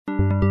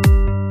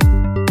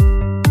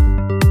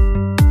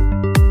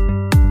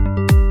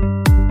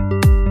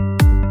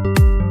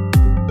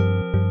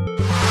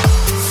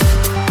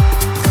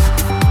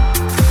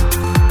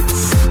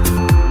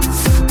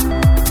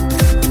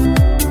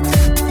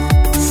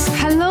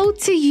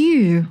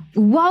you.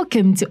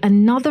 Welcome to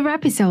another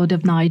episode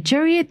of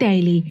Nigeria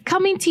Daily,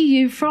 coming to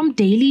you from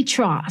Daily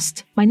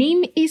Trust. My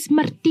name is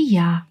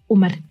Martia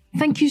Umar.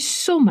 Thank you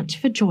so much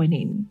for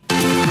joining.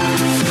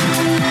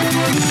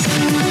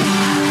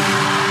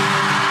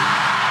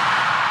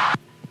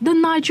 The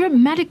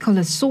Nigerian Medical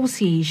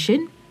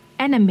Association,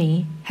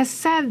 NMA, has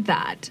said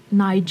that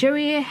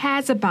Nigeria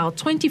has about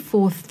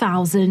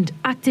 24,000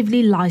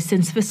 actively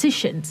licensed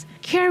physicians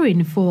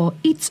caring for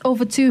its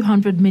over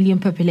 200 million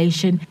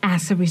population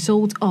as a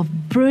result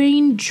of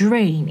brain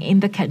drain in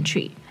the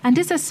country. And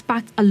this has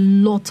sparked a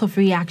lot of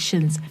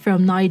reactions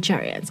from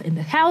Nigerians in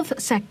the health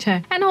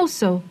sector and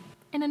also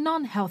in the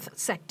non-health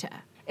sector.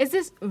 Is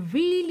this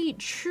really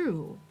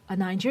true? Are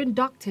Nigerian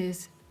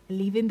doctors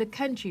leaving the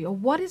country, or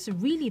what is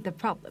really the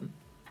problem?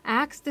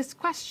 I asked this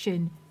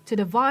question to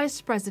the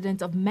Vice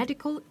President of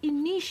Medical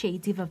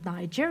Initiative of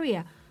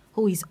Nigeria,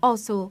 who is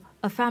also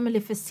a family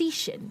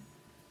physician,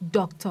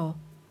 Dr.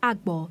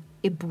 Agbo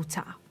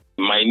Ebuta.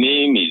 My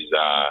name is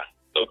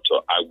Dr.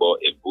 Agbo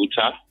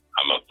Ebuta.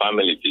 I'm a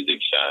family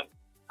physician,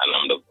 and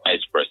I'm the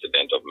Vice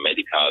President of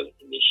Medical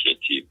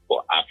Initiative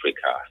for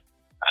Africa,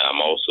 and I'm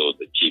also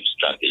the Chief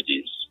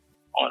Strategist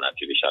on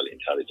Artificial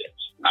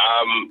Intelligence.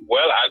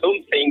 I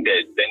don't think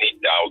there's any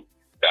doubt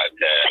that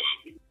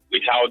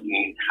without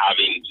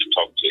having to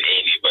talk to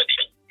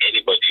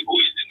anybody who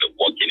is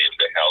working in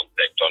the health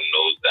sector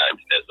knows that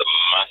there's a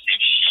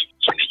massive shift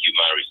in the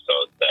human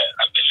resource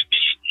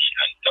availability,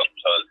 and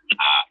doctors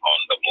are on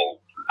the move.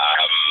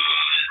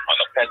 On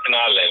a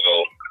personal level,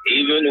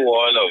 even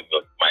one of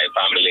my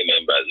family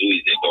members who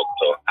is a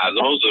doctor has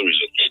also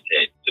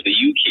relocated to the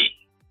UK.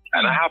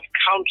 And I have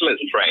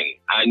countless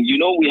friends. And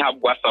we have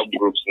WhatsApp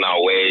groups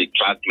now where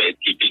classmates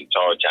keep in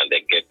touch and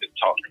they get to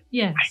talk.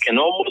 Yes. I can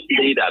almost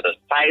say that a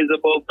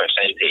sizable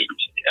percentage,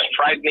 a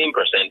frightening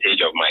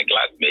percentage of my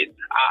classmates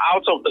are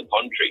out of the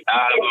country.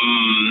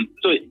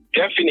 So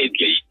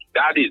definitely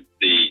that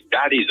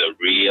is a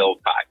real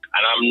fact.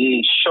 And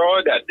I'm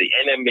sure that the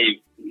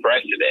NMA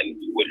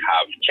president would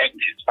have checked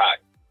his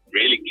facts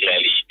really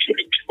clearly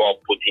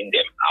before putting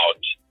them out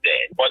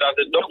there. But as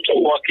a doctor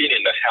working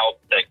in the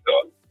health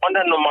sector,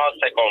 under normal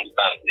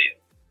circumstances,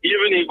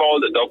 even if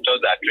all the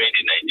doctors that trained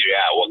in Nigeria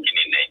are working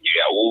in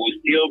Nigeria, we will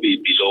still be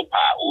below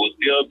par. We will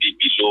still be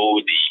below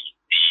the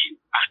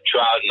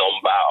actual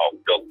number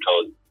of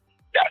doctors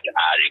that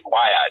are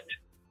required,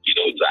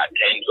 to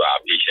attend to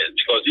our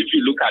patients. Because if you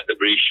look at the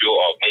ratio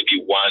of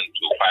maybe 1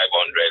 to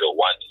 500 or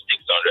 1 to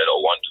 600 or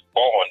 1 to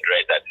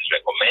 400 that is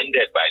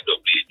recommended by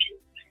WHO,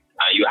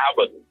 and you have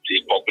a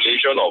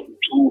population of 200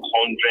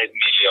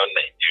 million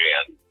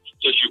Nigerians,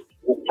 so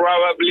we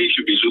probably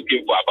should be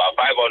looking for about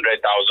 500,000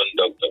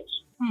 doctors.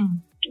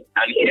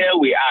 And here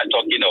we are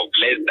talking of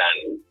less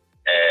than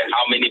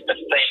how many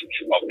percent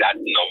of that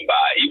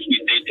number. If we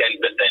say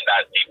 10%,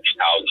 that's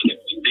 50,000. If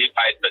we say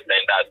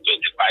 5%, that's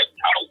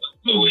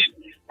 25,000. So we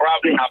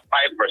probably have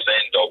 5%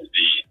 of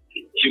the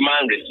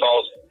human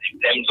resource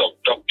in terms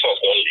of doctors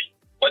only.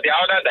 But the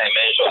other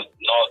dimensions,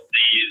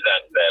 nurses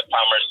and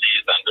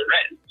pharmacists and the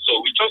rest. So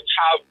we just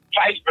have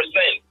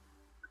 5%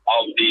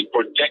 of the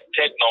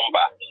projected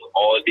number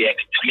or the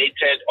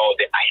estimated or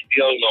the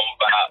ideal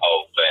number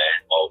of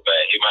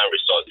human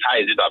resource. How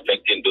is it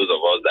affecting those of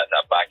us that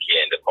are back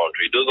here in the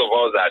country? Those of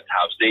us that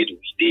have said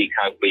we stay,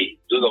 can't wait.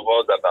 Those of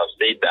us that have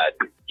said that,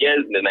 yes,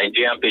 the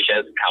Nigerian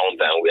patients count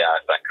and we are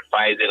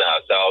sacrificing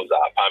ourselves,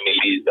 our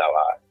families,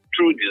 our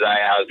true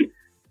desires,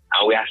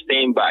 and we are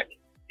staying back.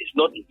 It's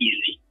not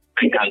easy.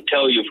 I can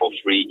tell you for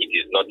free, it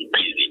is not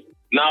easy.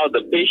 Now,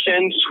 the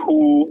patients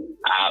who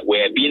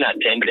were being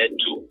attended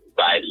to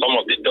by some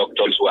of the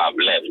doctors who have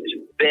left,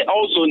 they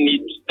also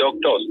need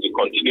doctors to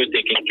continue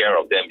taking care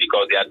of them,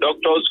 because there are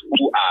doctors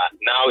who are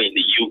now in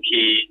the UK,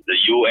 the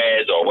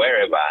US, or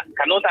wherever,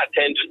 cannot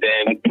attend to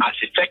them as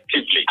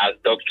effectively as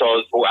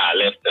doctors who are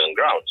left on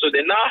ground. So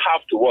they now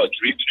have to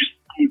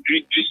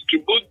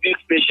distribute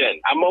these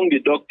patients among the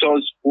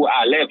doctors who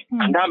are left.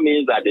 And that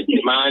means that the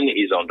demand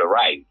is on the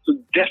rise. So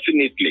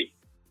definitely,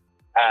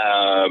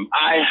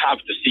 I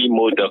have to see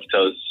more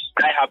doctors.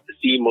 I have to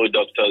see more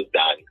doctors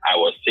than I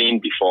was seeing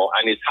before,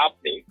 and it's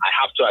happening. I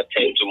have to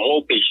attend to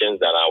more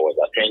patients than I was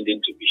attending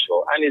to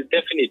before, and it's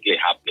definitely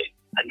happening.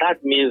 And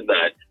that means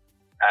that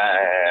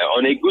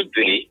on a good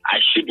day, I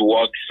should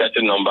work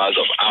certain numbers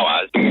of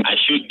hours. I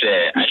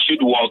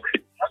should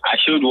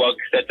work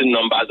certain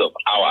numbers of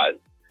hours.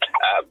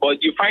 But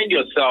you find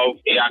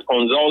yourself, you are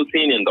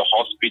consulting in the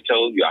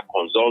hospital, you are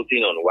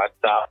consulting on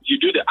WhatsApp.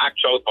 You do the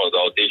actual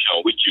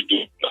consultation, which you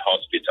do in the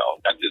hospital.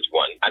 That is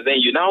one. And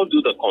then you now do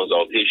the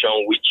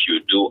consultation, which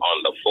you do on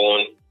the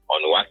phone,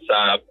 on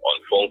WhatsApp, on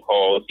phone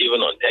calls,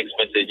 even on text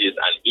messages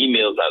and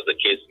emails, as the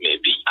case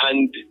may be.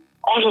 And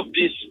all of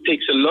this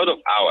takes a lot of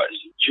hours.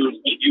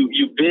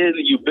 You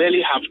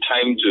barely have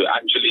time to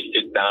actually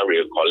sit down,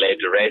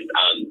 recollect, rest,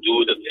 and do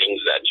the things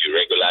that you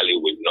regularly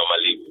would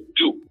normally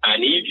do.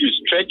 And if you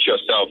stretch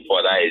yourself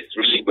for that, it's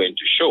really going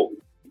to show.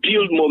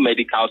 Build more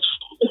medical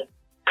schools,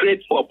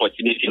 create more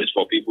opportunities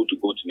for people to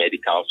go to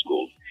medical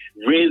schools,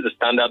 raise the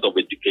standard of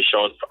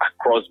education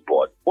across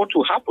board. What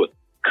will happen?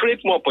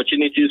 create more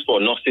opportunities for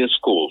nursing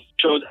schools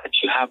so that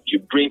you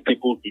bring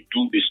people to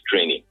do this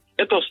training.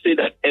 Let us say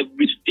that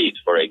every state,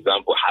 for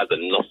example, has a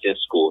nursing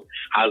school,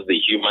 has the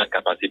human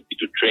capacity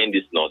to train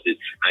these nurses,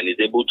 and is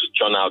able to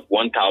churn out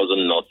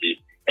 1,000 nurses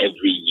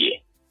every year.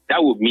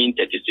 That would mean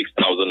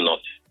 36,000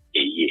 nurses a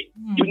year.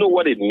 You know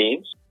what it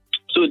means?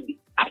 So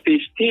at a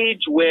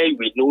stage where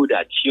we know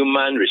that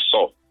human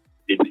resource,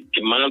 the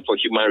demand for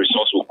human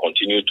resource will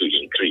continue to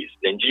increase,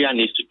 Nigeria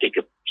needs to take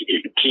a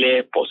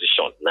clear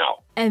position now.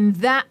 And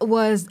that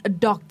was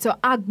Dr.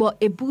 Agbo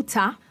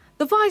Ebuta,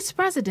 the Vice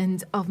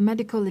President of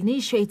Medical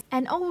Initiative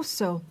and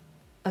also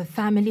a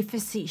family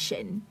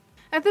physician.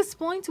 At this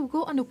point, we'll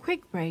go on a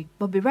quick break,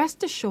 but be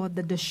rest assured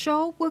that the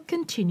show will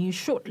continue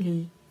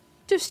shortly.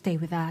 Do stay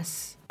with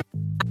us.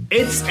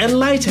 It's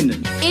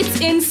enlightening. It's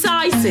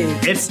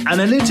incisive. It's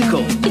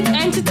analytical. It's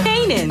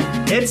entertaining.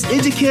 It's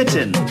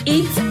educating.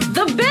 It's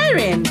The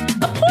Bearing,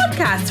 a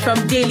podcast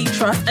from Daily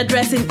Trust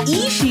addressing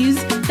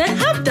issues that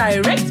have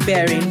direct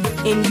bearing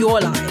in your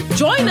life.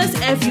 Join us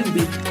every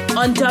week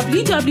on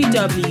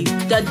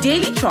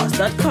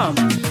www.dailytrust.com.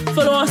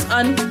 Follow us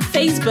on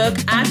Facebook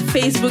at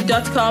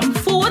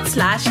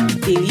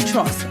facebook.com/Daily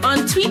Trust,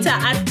 on Twitter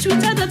at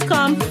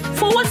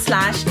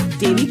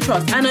twitter.com/Daily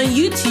Trust, and on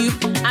YouTube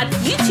at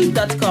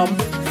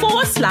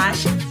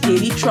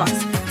youtube.com/Daily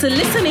Trust. To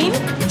listen in,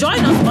 join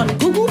us on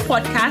Google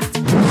Podcast,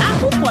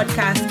 Apple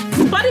Podcast,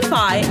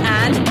 Spotify,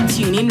 and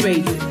TuneIn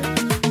Radio.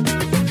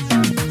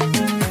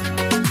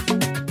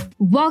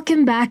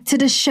 Welcome back to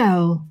the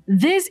show.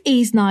 This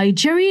is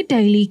Nigeria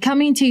Daily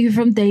coming to you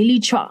from Daily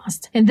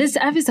Trust. In this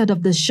episode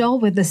of the show,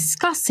 we're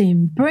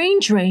discussing brain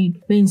drain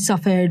being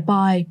suffered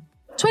by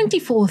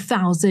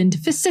 24,000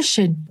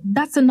 physicians.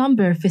 That's the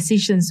number of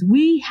physicians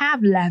we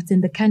have left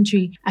in the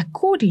country,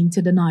 according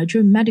to the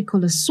Nigerian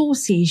Medical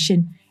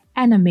Association,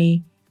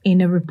 NMA,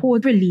 in a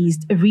report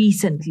released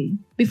recently.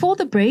 Before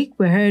the break,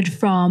 we heard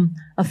from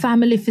a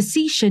family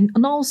physician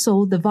and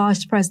also the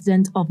Vice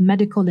President of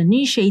Medical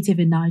Initiative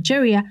in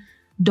Nigeria,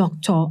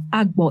 Dr.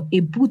 Agbo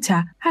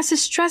Ebuta, has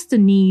stressed the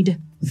need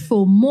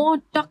for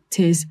more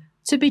doctors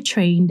to be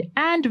trained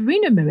and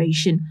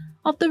remuneration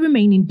of the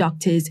remaining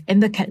doctors in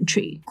the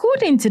country.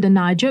 According to the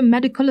Nigerian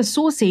Medical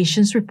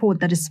Association's report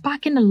that is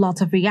sparking a lot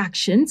of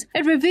reactions,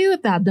 it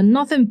revealed that the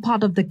northern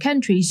part of the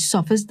country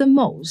suffers the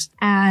most,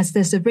 as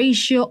there's a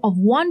ratio of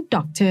one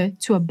doctor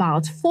to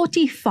about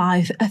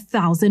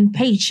 45,000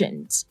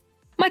 patients.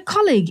 My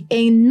colleague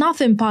in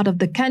northern part of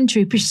the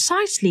country,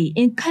 precisely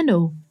in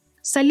Kano,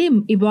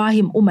 Salim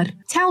Ibrahim Umar,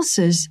 tells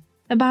us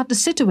about the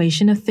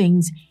situation of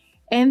things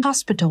in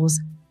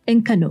hospitals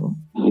in Kano.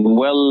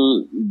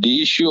 Well,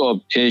 the issue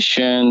of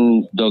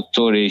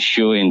patient-doctor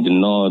ratio in the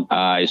north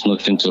is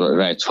nothing to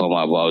write home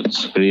about,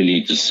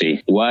 really, to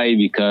say. Why?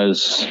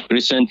 Because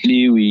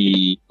recently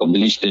we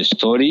published a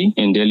story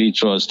in Daily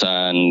Trust,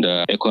 and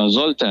a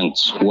consultant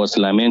was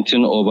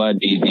lamenting over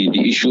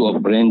the issue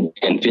of brain,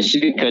 and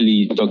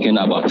specifically talking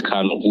about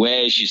Kano,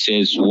 where she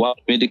says one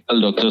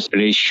medical doctor's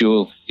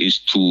ratio is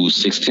to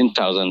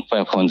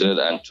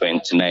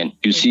 16,529.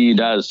 You see,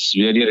 that's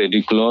very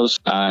ridiculous,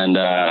 and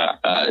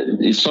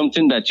it's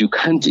something that you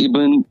can't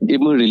even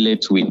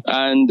relate with.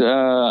 And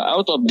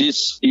out of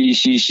this,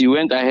 she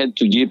went ahead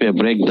to give a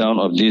breakdown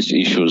of these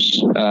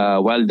issues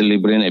while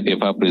delivering a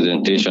paper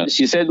presentation.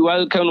 She said,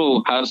 while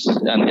Kano has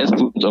an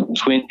estimate of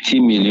 20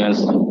 million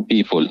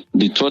people,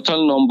 the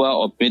total number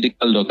of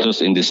medical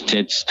doctors in the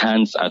state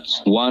stands at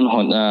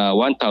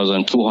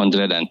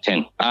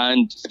 1,210.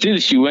 And still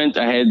she went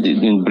ahead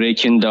in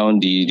breaking down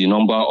the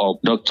number of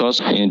doctors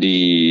in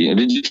the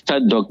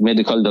registered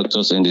medical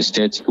doctors in the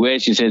state, where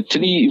she said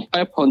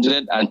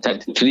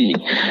 533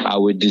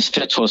 are with the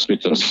state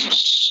hospitals.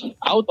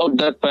 Out of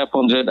that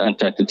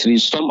 533,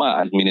 some are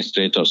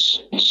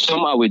administrators,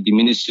 some are with the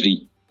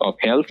Ministry of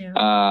Health,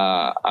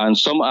 and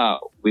some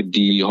are with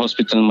the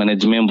Hospital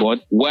Management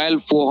Board, while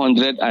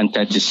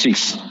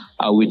 436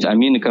 are with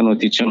Amin Kano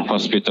Teaching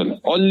Hospital.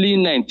 Only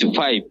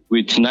 95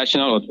 with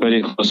National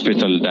Orthopedic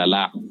Hospital,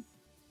 Dala,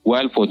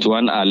 while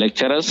 41 are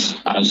lecturers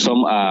and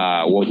some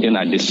are working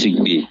at the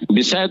sick bay.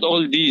 Besides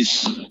all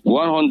these,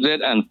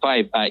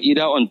 105 are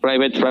either on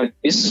private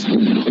practice,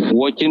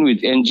 working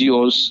with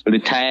NGOs,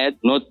 retired,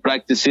 not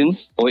practicing,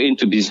 or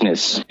into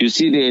business. You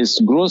see, there is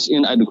gross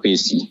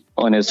inadequacy,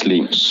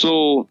 honestly.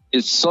 So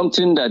it's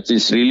something that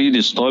is really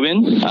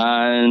disturbing.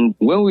 And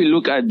when we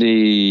look at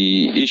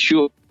the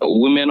issue of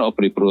women of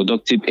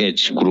reproductive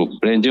age group,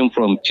 ranging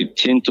from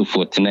 15 to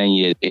 49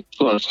 years, it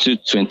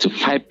constitutes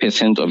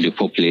 25% of the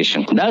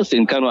population. That's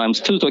in Kano. I'm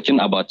still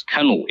talking about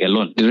Kano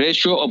alone. The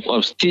ratio of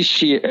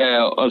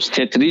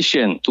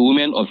obstetrician to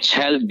women of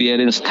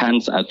childbearing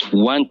stands at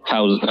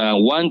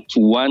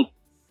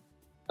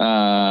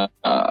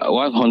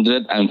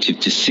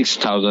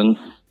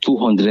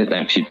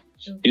 156,250.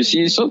 You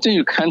see, something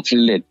you can't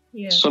relate,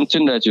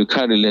 something that you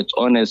can't relate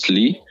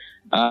honestly.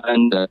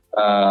 And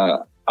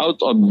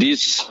out of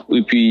this,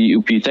 if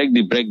we take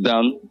the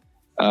breakdown,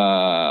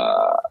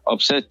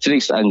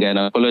 obstetrics and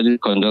gynecology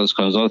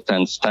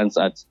consultants stands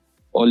at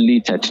only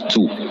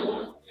 32.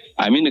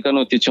 I mean, the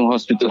Kano Teaching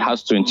Hospital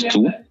has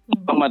 22,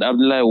 Muhammad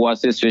Abdullah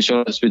Wase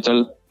Special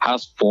Hospital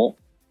has 4.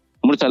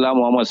 Murtala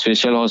Muhammad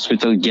Special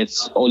Hospital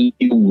gets only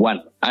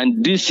 1.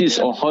 And this is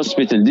a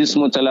hospital, this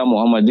Murtala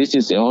Muhammad, this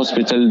is a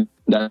hospital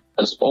that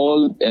is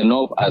all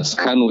enough as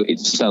Kano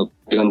itself,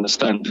 you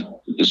understand?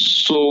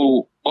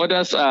 So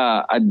others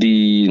are at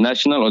the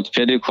National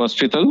Orthopedic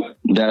Hospital,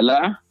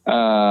 Dala,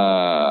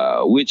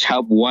 which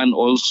have 1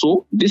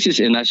 also. This is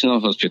a national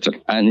hospital,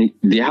 and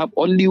they have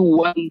only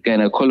 1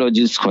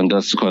 gynecologist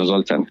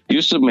consultant.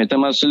 Yusuf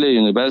Metamasule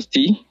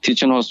University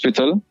Teaching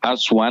Hospital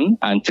has 1,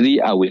 and 3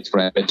 are with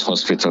private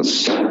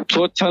hospitals.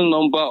 Total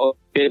number of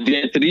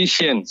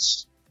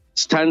pediatricians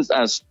stands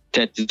as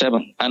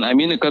 37, and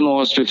Aminu Kano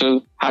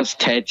Hospital has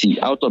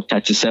 30 out of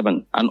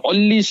 37, and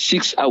only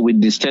 6 are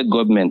with the state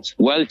government,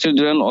 while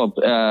children of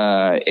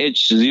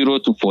age 0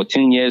 to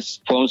 14 years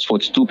forms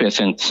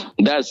 42%.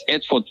 That's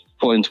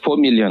 8.4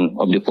 million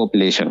of the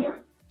population.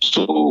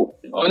 So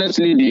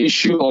honestly, the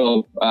issue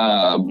of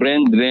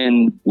brain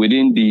drain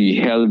within the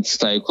health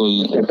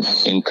cycle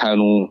in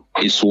Kano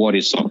is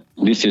worrisome.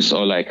 This is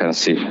all I can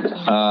say.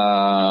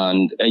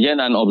 And again,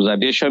 an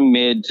observation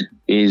made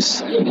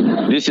is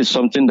this is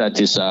something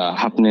that is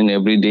happening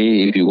every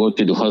day. If you go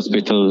to the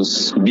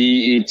hospitals,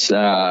 be it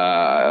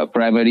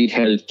primary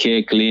health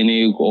care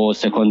clinic or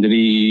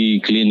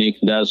secondary clinic,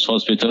 that's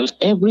hospitals,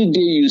 every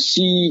day you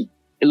see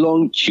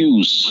long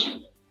queues.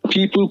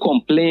 People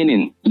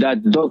complaining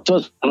that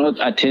doctors are not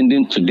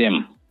attending to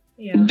them.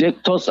 Yeah.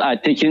 Doctors are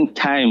taking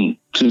time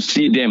to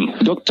see them.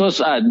 Doctors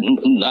are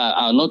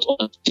not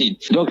on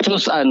seat.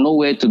 Doctors are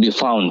nowhere to be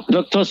found.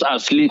 Doctors are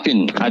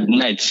sleeping at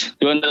night.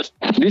 You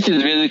understand? This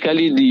is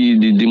basically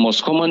the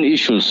most common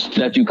issues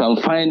that you can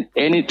find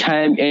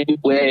anytime,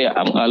 anywhere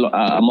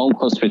among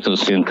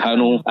hospitals in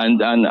Kano and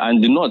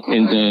the north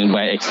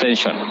by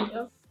extension.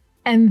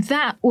 And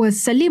that was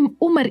Salim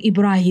Umar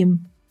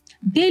Ibrahim,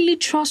 Daily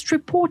Trust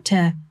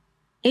reporter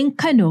in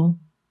Kano.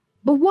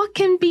 But what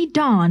can be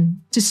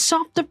done to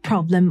solve the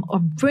problem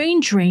of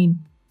brain drain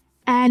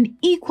and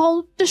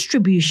equal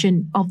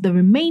distribution of the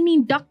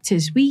remaining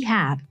doctors we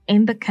have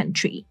in the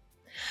country?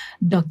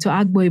 Dr.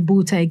 Agbo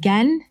Ebuta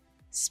again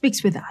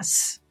speaks with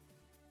us.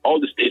 All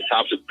the states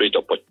have to create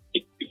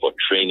opportunity for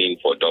training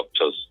for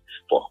doctors,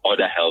 for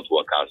other health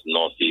workers,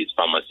 nurses,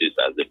 pharmacists,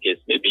 as the case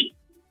may be.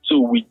 So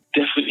we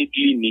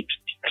definitely need to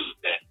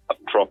declare a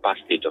proper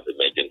state of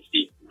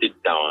emergency,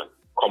 sit down,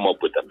 come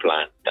up with a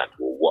plan that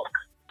will work.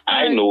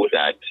 I know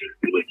that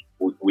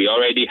we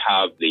already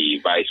have the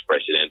vice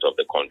president of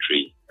the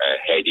country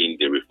heading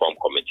the reform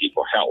committee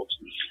for health,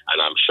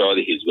 and I'm sure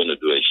that he's going to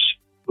do a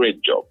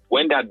great job.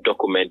 When that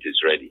document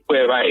is ready,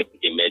 whoever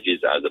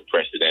emerges as the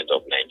president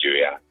of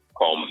Nigeria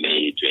come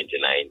May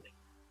 29,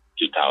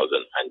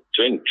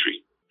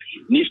 2023,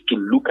 needs to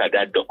look at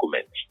that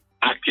document,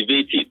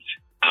 activate it,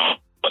 and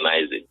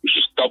organize it. We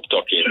should stop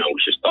talking and we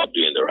should stop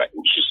doing the right.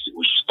 We should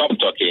stop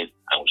talking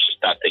and we should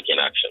start taking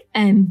action.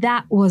 And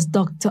that was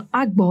Dr.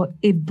 Agbo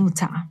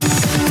Ebuta.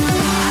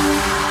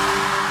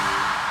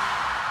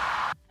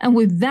 And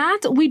with that,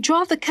 we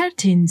draw the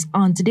curtains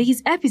on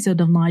today's episode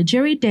of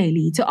Nigeria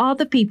Daily. To all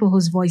the people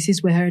whose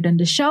voices were heard on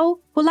the show,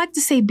 we'd like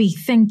to say a big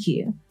thank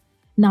you.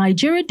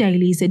 Nigeria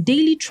Daily is a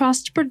Daily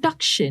Trust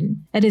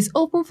production. It is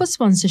open for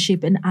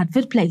sponsorship and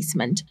advert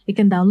placement. You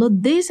can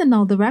download this and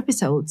other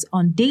episodes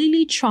on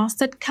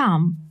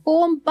dailytrust.com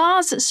or on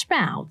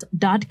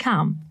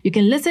buzzsprout.com. You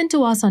can listen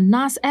to us on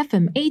NAS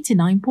FM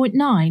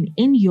 89.9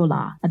 in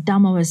Yola,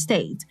 Adamawa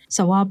State,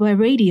 Sawaba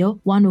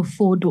Radio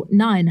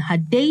 104.9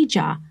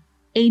 Hadeja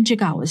in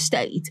Jigawa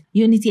State,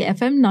 Unity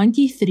FM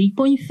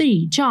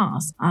 93.3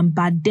 Jos, and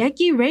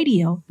Badegi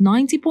Radio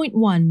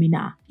 90.1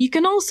 Mina. You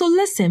can also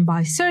listen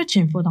by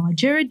searching for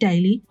Nigeria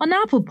Daily on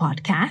Apple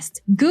Podcast,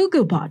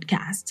 Google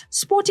Podcast,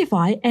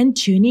 Spotify, and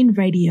TuneIn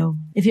Radio.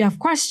 If you have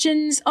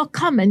questions or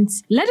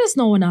comments, let us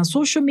know on our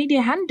social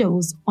media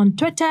handles. On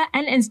Twitter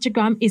and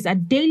Instagram is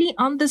at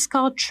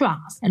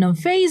Daily_Trust, and on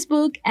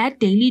Facebook at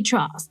Daily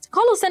Trust.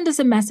 Call or send us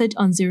a message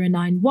on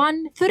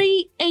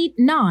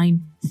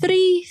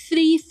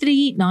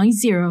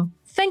 091-389-33390.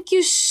 Thank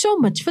you so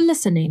much for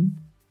listening.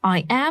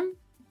 I am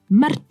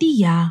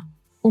Martia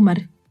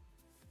Umar.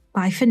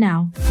 Bye for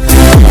now.